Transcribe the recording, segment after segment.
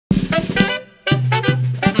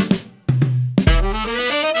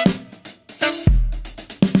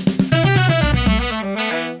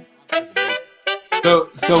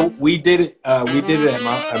So we did it. We did it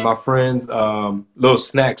at my friend's little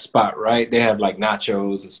snack spot. Right, they have like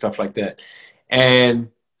nachos and stuff like that. And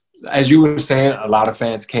as you were saying, a lot of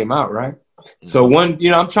fans came out. Right. So I'm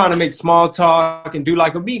trying to make small talk and do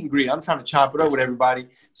like a meet and greet. I'm trying to chop it up with everybody.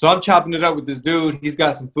 So I'm chopping it up with this dude. He's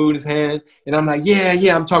got some food in his hand, and I'm like,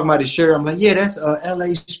 yeah. I'm talking about his shirt. I'm like, yeah, that's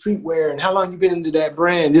LA streetwear. And how long you been into that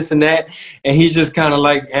brand? This and that. And he's just kind of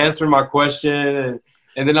like answering my question,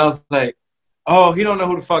 and then I was like, oh, he don't know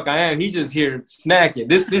who the fuck I am. He's just here snacking.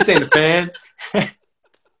 This ain't a fan.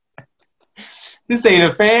 This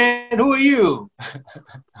ain't a fan. Who are you?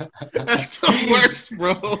 That's the worst,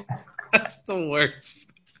 bro. That's the worst.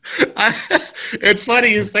 It's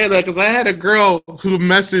funny you say that because I had a girl who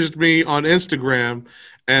messaged me on Instagram,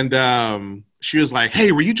 and she was like,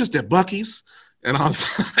 "Hey, were you just at Buc-ee's?" And I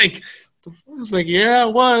was like, "Yeah, I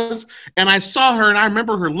was." And I saw her, and I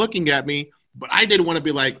remember her looking at me, but I didn't want to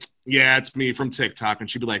be like, "Yeah, it's me from TikTok," and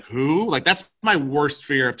she'd be like, "Who?" Like that's my worst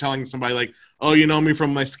fear of telling somebody like, "Oh, you know me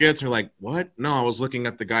from my skits." And they're like, "What?" No, I was looking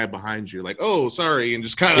at the guy behind you. Like, "Oh, sorry," and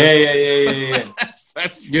just kind of yeah.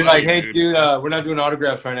 that's you're funny, like, hey, dude, we're not doing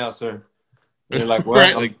autographs right now, sir. And you're like, what?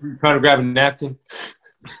 Right, I'm trying to grab a napkin.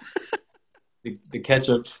 the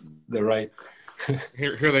ketchup's the right.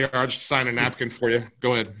 Here they are. Just sign a napkin for you.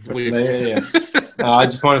 Go ahead. Leave. Yeah. I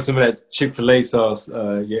just wanted some of that Chick-fil-A sauce.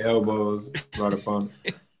 Your elbows right up on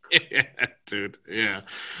it. Yeah, dude. Yeah,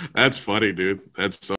 that's funny, dude. That's so